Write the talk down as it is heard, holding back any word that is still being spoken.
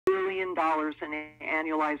billion in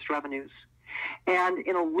annualized revenues. And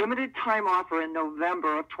in a limited time offer in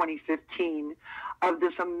November of 2015 of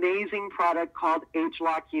this amazing product called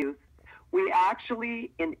AgeLOC Youth, we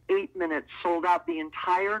actually in 8 minutes sold out the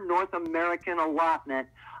entire North American allotment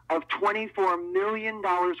of $24 million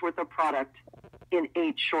worth of product in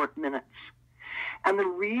 8 short minutes. And the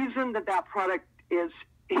reason that that product is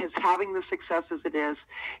having the success as it is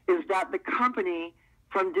that the company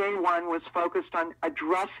from day one was focused on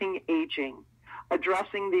addressing aging,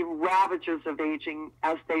 addressing the ravages of aging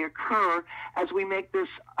as they occur as we make this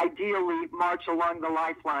ideally march along the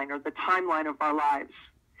lifeline or the timeline of our lives.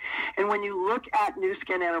 And when you look at Nu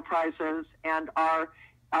Skin Enterprises and our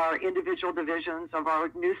individual divisions of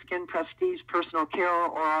our Nu Skin Prestige Personal Care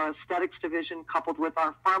or our Aesthetics division coupled with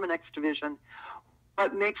our Pharmanex division,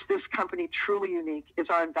 what makes this company truly unique is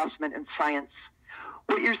our investment in science.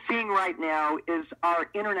 What you're seeing right now is our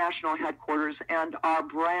international headquarters and our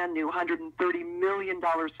brand new $130 million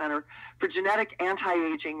Center for Genetic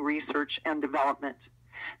Anti-Aging Research and Development.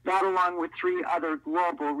 That, along with 3 other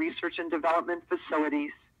global research and development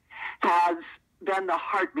facilities, has been the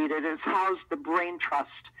heartbeat. It has housed the brain trust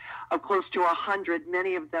of close to 100,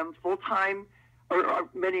 many of them full-time, or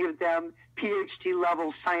many of them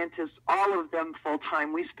PhD-level scientists, all of them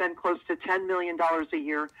full-time. We spend close to $10 million a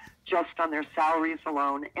year just on their salaries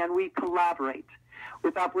alone, and we collaborate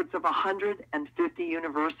with upwards of 150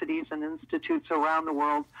 universities and institutes around the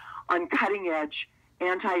world on cutting-edge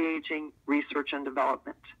anti-aging research and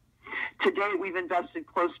development. To date, we've invested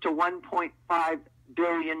close to $1.5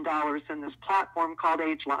 billion in this platform called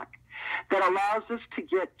AgeLOC that allows us to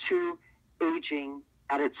get to aging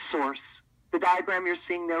at its source. The diagram you're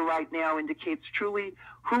seeing there right now indicates truly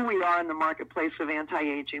who we are in the marketplace of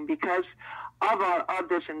anti-aging because of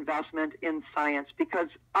this investment in science, because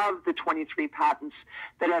of the 23 patents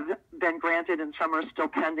that have been granted and some are still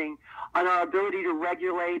pending on our ability to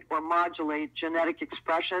regulate or modulate genetic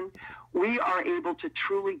expression. We are able to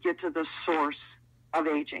truly get to the source of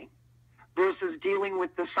aging versus dealing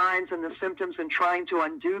with the signs and the symptoms and trying to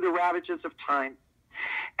undo the ravages of time.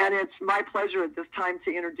 And it's my pleasure at this time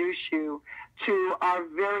to introduce you to our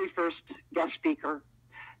very first guest speaker.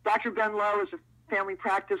 Dr. Ben Lowe is a family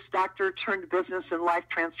practice doctor turned business and life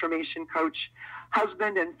transformation coach,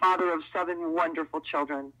 husband and father of 7 wonderful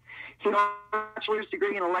children. He holds a bachelor's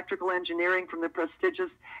degree in electrical engineering from the prestigious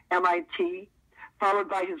MIT, followed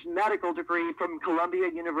by his medical degree from Columbia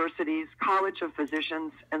University's College of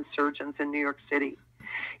Physicians and Surgeons in New York City.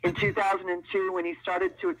 In 2002, when he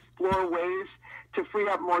started to explore ways to free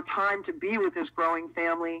up more time to be with his growing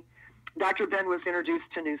family, Dr. Ben was introduced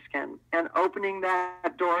to Nu Skin, and opening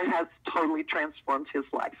that door has totally transformed his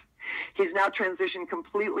life. He's now transitioned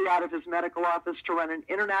completely out of his medical office to run an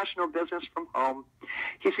international business from home.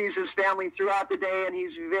 He sees his family throughout the day, and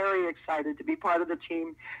he's very excited to be part of the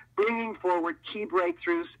team, bringing forward key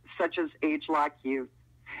breakthroughs such as AgeLOC Youth,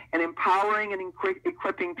 and empowering and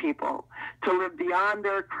equipping people to live beyond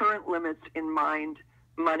their current limits in mind,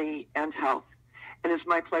 money, and health. And it's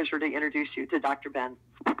my pleasure to introduce you to Dr. Ben.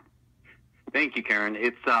 Thank you, Karen.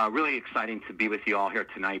 It's really exciting to be with you all here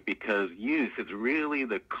tonight because youth is really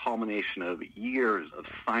the culmination of years of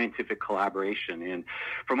scientific collaboration. And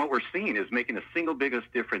from what we're seeing is making the single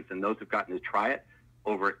biggest difference in those who've gotten to try it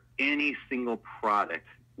over any single product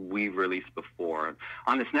we've released before.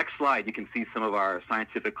 On this next slide, you can see some of our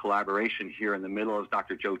scientific collaboration. Here in the middle is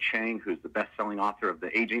Dr. Joe Chang, who's the best-selling author of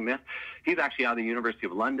The Aging Myth. He's actually out of the University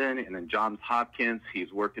of London and then Johns Hopkins.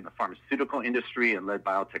 He's worked in the pharmaceutical industry and led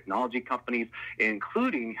biotechnology companies,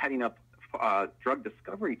 including heading up drug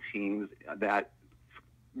discovery teams that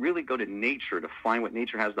really go to nature to find what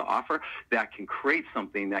nature has to offer that can create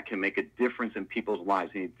something that can make a difference in people's lives.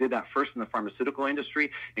 And he did that first in the pharmaceutical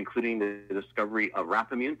industry, including the discovery of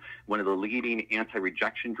Rapamune, one of the leading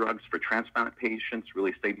anti-rejection drugs for transplant patients,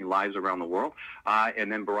 really saving lives around the world, and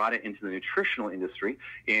then brought it into the nutritional industry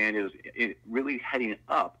and is really heading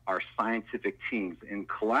up our scientific teams in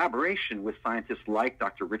collaboration with scientists like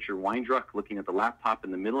Dr. Richard Weindruck, looking at the laptop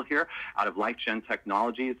in the middle here, out of LifeGen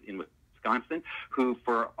Technologies in Wisconsin, who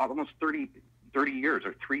for almost 30 years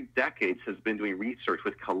or 3 decades has been doing research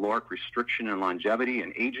with caloric restriction and longevity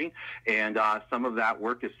and aging. And some of that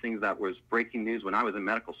work is things that was breaking news when I was in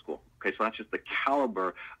medical school. Okay, so that's just the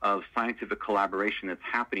caliber of scientific collaboration that's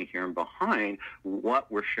happening here and behind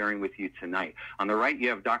what we're sharing with you tonight. On the right, you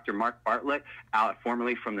have Dr. Mark Bartlett,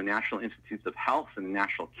 formerly from the National Institutes of Health and the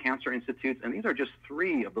National Cancer Institutes, and these are just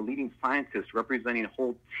 3 of the leading scientists representing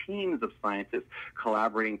whole teams of scientists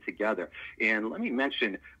collaborating together. And let me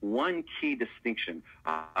mention one key distinction distinction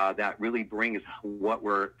that really brings what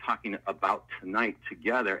we're talking about tonight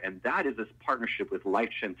together, and that is this partnership with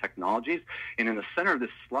LifeGen Technologies. And in the center of this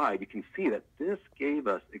slide, you can see that this gave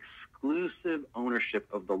us exclusive ownership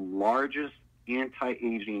of the largest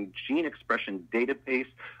anti-aging gene expression database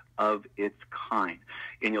of its kind.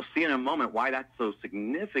 And you'll see in a moment why that's so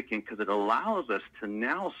significant, because it allows us to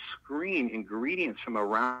now screen ingredients from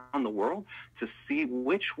around the world to see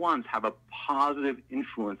which ones have a positive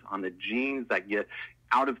influence on the genes that get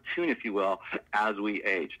out of tune, if you will, as we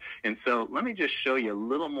age. And so let me just show you a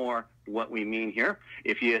little more what we mean here.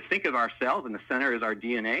 If you think of our cells, in the center is our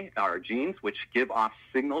DNA, our genes, which give off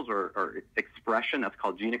signals or expression. That's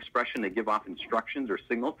called gene expression. They give off instructions or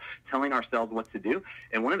signals telling our cells what to do.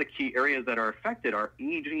 And one of the key areas that are affected are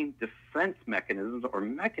aging defense mechanisms, or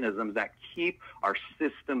mechanisms that keep our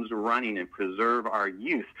systems running and preserve our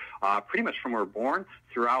youth pretty much from we're born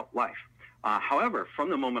throughout life. However, from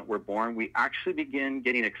the moment we're born, we actually begin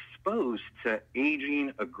getting exposed to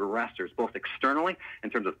aging aggressors, both externally in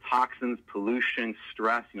terms of toxins, pollution,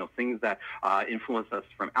 stress, things that influence us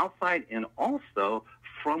from outside, and also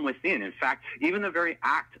from within. In fact, even the very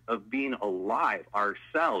act of being alive, our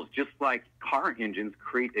cells, just like car engines,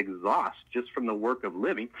 create exhaust just from the work of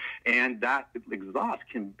living, and that exhaust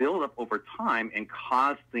can build up over time and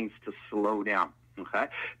cause things to slow down. Okay,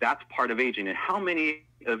 that's part of aging. And how many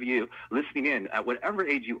of you listening in, at whatever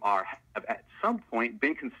age you are, have at some point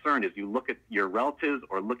been concerned as you look at your relatives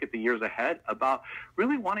or look at the years ahead about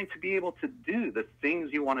really wanting to be able to do the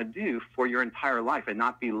things you want to do for your entire life and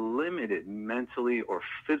not be limited mentally or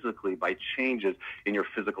physically by changes in your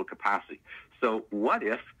physical capacity? So what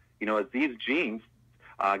if, as these genes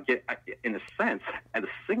get, in a sense, and the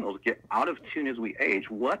signals get out of tune as we age,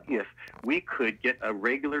 what if we could get a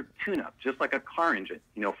regular tune-up, just like a car engine,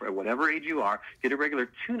 for whatever age you are, get a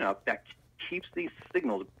regular tune-up that keeps these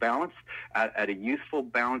signals balanced at a useful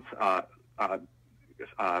balance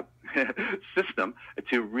system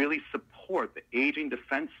to really support the aging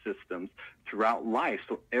defense systems throughout life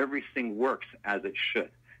so everything works as it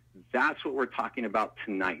should. That's what we're talking about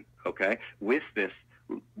tonight, okay? With this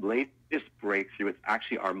latest breakthrough, it's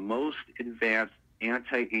actually our most advanced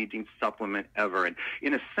anti-aging supplement ever. And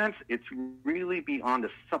in a sense, it's really beyond a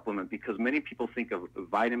supplement, because many people think of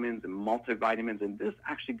vitamins and multivitamins, and this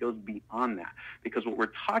actually goes beyond that. Because what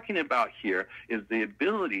we're talking about here is the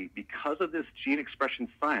ability, because of this gene expression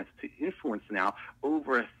science, to influence now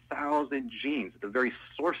over 1,000 genes, the very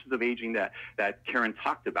sources of aging that Karen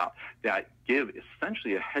talked about, that give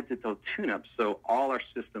essentially a head-to-toe tune-up so all our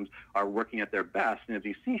systems are working at their best. And as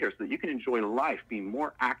you see here, so that you can enjoy life, being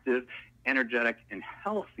more active, energetic, and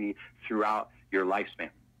healthy throughout your lifespan.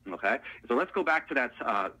 Okay, so let's go back to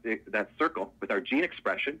that circle with our gene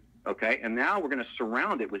expression. Okay, and now we're going to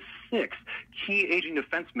surround it with 6 key aging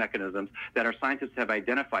defense mechanisms that our scientists have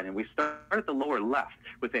identified. And we start at the lower left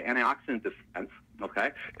with the antioxidant defense.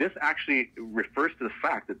 Okay, this actually refers to the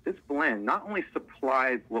fact that this blend not only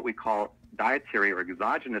supplies what we call dietary or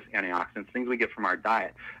exogenous antioxidants, things we get from our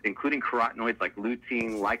diet, including carotenoids like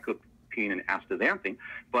lutein, lycopene, and astaxanthin,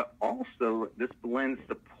 but also this blend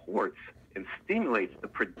supports and stimulates the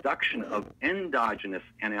production of endogenous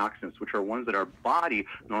antioxidants, which are ones that our body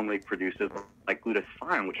normally produces, like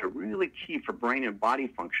glutathione, which are really key for brain and body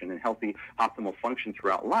function and healthy optimal function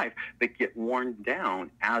throughout life, that get worn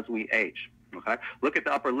down as we age. Okay, look at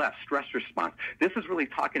the upper left, stress response. This is really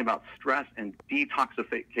talking about stress and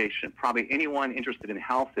detoxification. Probably anyone interested in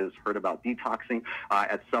health has heard about detoxing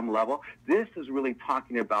at some level. This is really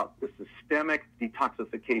talking about the systemic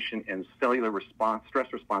detoxification and cellular response,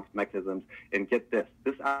 stress response mechanisms. And get this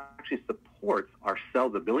actually supports our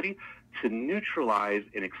cell's ability to neutralize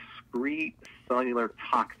and excrete cellular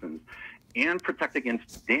toxins and protect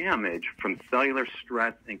against damage from cellular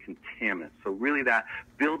stress and contaminants. So really that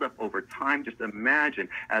build up over time, just imagine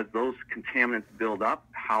as those contaminants build up,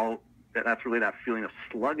 how that's really that feeling of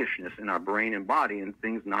sluggishness in our brain and body and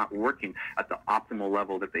things not working at the optimal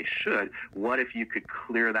level that they should. What if you could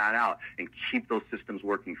clear that out and keep those systems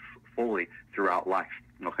working fully throughout life?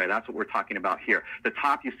 Okay, that's what we're talking about here. The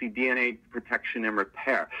top, you see DNA protection and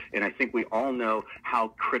repair. And I think we all know how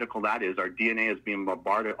critical that is. Our DNA is being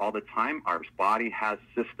bombarded all the time. Our body has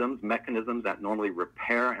systems, mechanisms that normally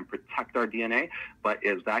repair and protect our DNA. But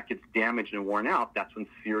as that gets damaged and worn out, that's when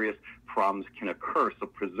serious problems can occur. So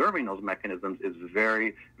preserving those mechanisms is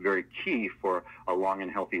very, very key for a long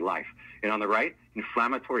and healthy life. And on the right,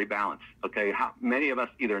 inflammatory balance. Okay, how many of us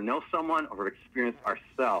either know someone or have experienced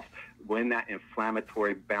ourselves when that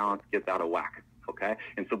inflammatory balance gets out of whack? Okay,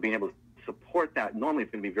 and so being able to support that normally is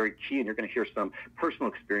going to be very key, and you're going to hear some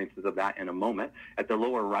personal experiences of that in a moment. At the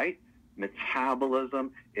lower right,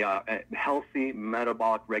 metabolism, healthy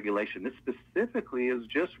metabolic regulation. This specifically is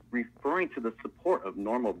just referring to the support of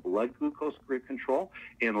normal blood glucose control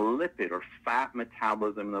and lipid or fat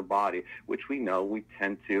metabolism in the body, which we know we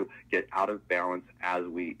tend to get out of balance as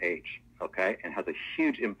we age. Okay, and has a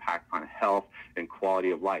huge impact on health and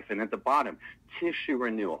quality of life. And at the bottom, tissue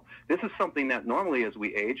renewal. This is something that normally as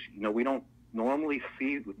we age, we don't normally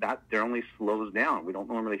see that generally slows down. We don't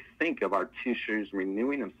normally think of our tissues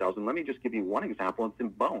renewing themselves. And let me just give you one example. It's in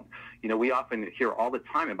bone. We often hear all the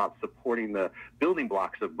time about supporting the building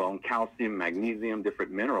blocks of bone, calcium, magnesium,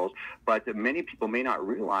 different minerals, but many people may not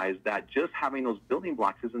realize that just having those building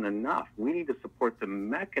blocks isn't enough. We need to support the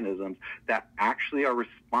mechanisms that actually are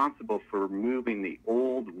responsible for removing the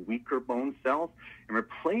old, weaker bone cells and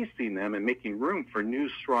replacing them and making room for new,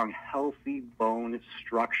 strong, healthy bone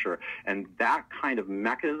structure. And that kind of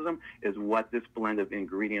mechanism is what this blend of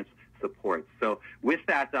ingredients supports. So with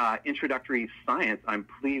that introductory science, I'm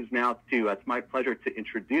pleased now it's my pleasure to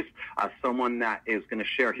introduce someone that is going to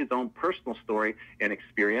share his own personal story and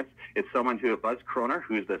experience. It's someone Buzz Kroner,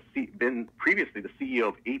 who's been previously the CEO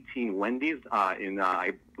of 18 Wendy's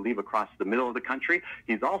I believe across the middle of the country.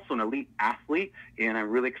 He's also an elite athlete, and I'm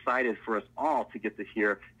really excited for us all to get to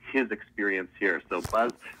hear his experience here. So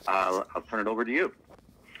Buzz, I'll turn it over to you.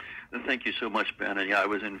 Thank you so much, Ben. And I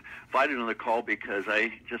was invited on the call because I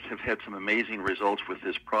just have had some amazing results with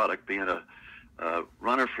this product, being a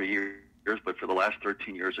runner for years, but for the last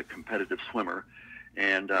 13 years, a competitive swimmer.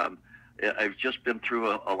 And I've just been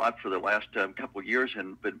through a lot for the last couple of years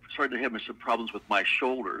and been starting to have some problems with my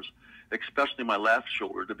shoulders, especially my left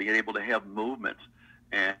shoulder, to be able to have movement.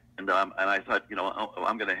 And I thought,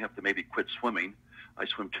 I'm going to have to maybe quit swimming. I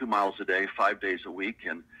swim 2 miles a day, 5 days a week,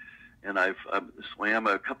 and I've swam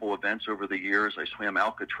a couple events over the years. I swam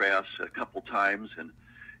Alcatraz a couple times,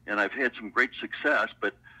 and I've had some great success.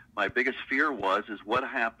 But my biggest fear is what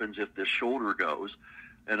happens if the shoulder goes?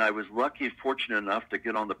 And I was fortunate enough to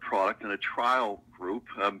get on the product in a trial group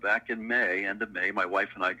back in May, end of May. My wife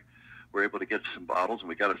and I were able to get some bottles, and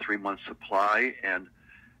we got a 3-month supply.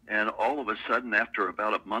 And all of a sudden, after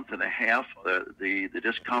about a month and a half, the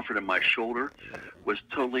discomfort in my shoulder was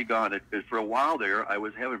totally gone. For a while there, I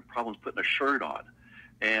was having problems putting a shirt on.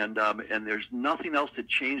 And there's nothing else that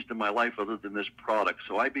changed in my life other than this product.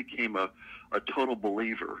 So I became a total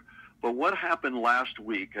believer. But what happened last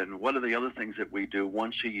week, and one of the other things that we do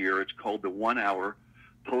once a year, it's called the 1 Hour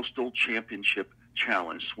Postal Championship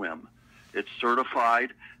Challenge Swim. It's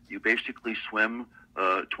certified. You basically swim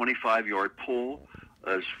a 25-yard pool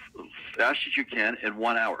as fast as you can in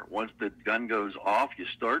 1 hour. Once the gun goes off, you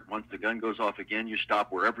start. Once the gun goes off again, you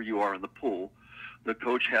stop wherever you are in the pool. The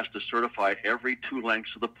coach has to certify every 2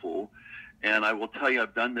 lengths of the pool. And I will tell you,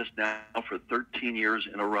 I've done this now for 13 years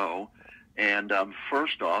in a row. And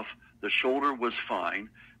first off, the shoulder was fine,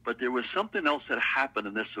 but there was something else that happened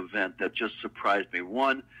in this event that just surprised me.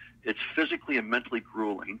 One, it's physically and mentally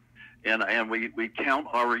grueling. And we count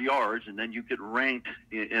our yards, and then you get ranked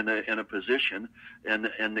in a position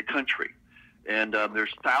in the country. And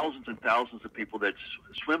there's thousands and thousands of people that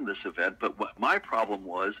swim this event. But what my problem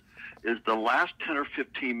is the last 10 or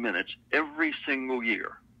 15 minutes every single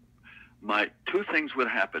year, 2 things would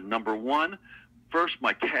happen. Number one, first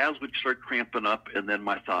my calves would start cramping up, and then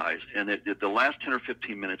my thighs. And the last 10 or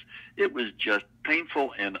 15 minutes, it was just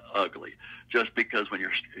painful and ugly, just because when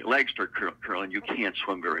your legs start curling, you can't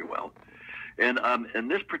swim very well.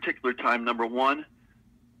 And this particular time, number one,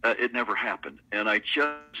 it never happened. And I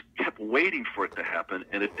just kept waiting for it to happen,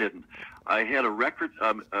 and it didn't. I had a record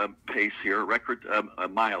pace here, record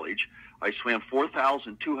mileage. I swam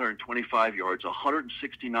 4,225 yards,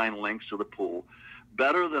 169 lengths of the pool,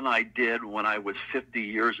 better than I did when I was 50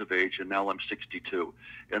 years of age, and now I'm 62.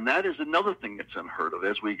 And that is another thing that's unheard of.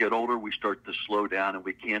 As we get older, we start to slow down, and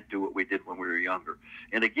we can't do what we did when we were younger.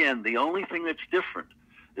 And again, the only thing that's different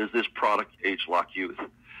is this product, AgeLOC Youth.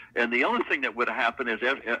 And the other thing that would happen is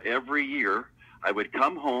every year, I would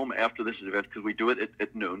come home after this event, because we do it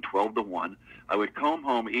at noon, 12 to 1. I would come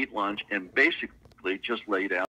home, eat lunch, and basically just lay down.